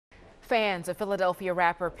Fans of Philadelphia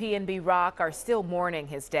rapper PnB Rock are still mourning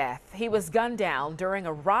his death. He was gunned down during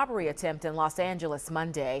a robbery attempt in Los Angeles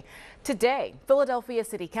Monday. Today, Philadelphia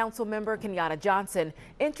City Councilmember Kenyatta Johnson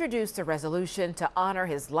introduced a resolution to honor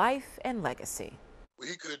his life and legacy.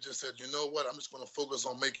 He could have just said, you know what, I'm just going to focus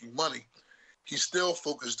on making money. He's still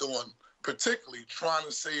focused on particularly trying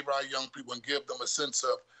to save our young people and give them a sense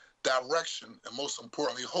of direction and, most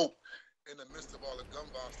importantly, hope in the midst of all the gun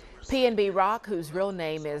violence that we're seeing. PnB Rock, whose real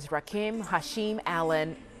name is Rakim Hashim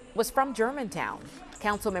Allen, was from Germantown.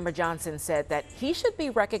 Councilmember Johnson said that he should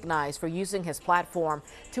be recognized for using his platform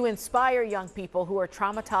to inspire young people who are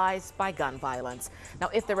traumatized by gun violence. Now,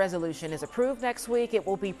 if the resolution is approved next week, it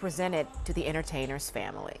will be presented to the entertainer's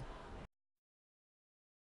family.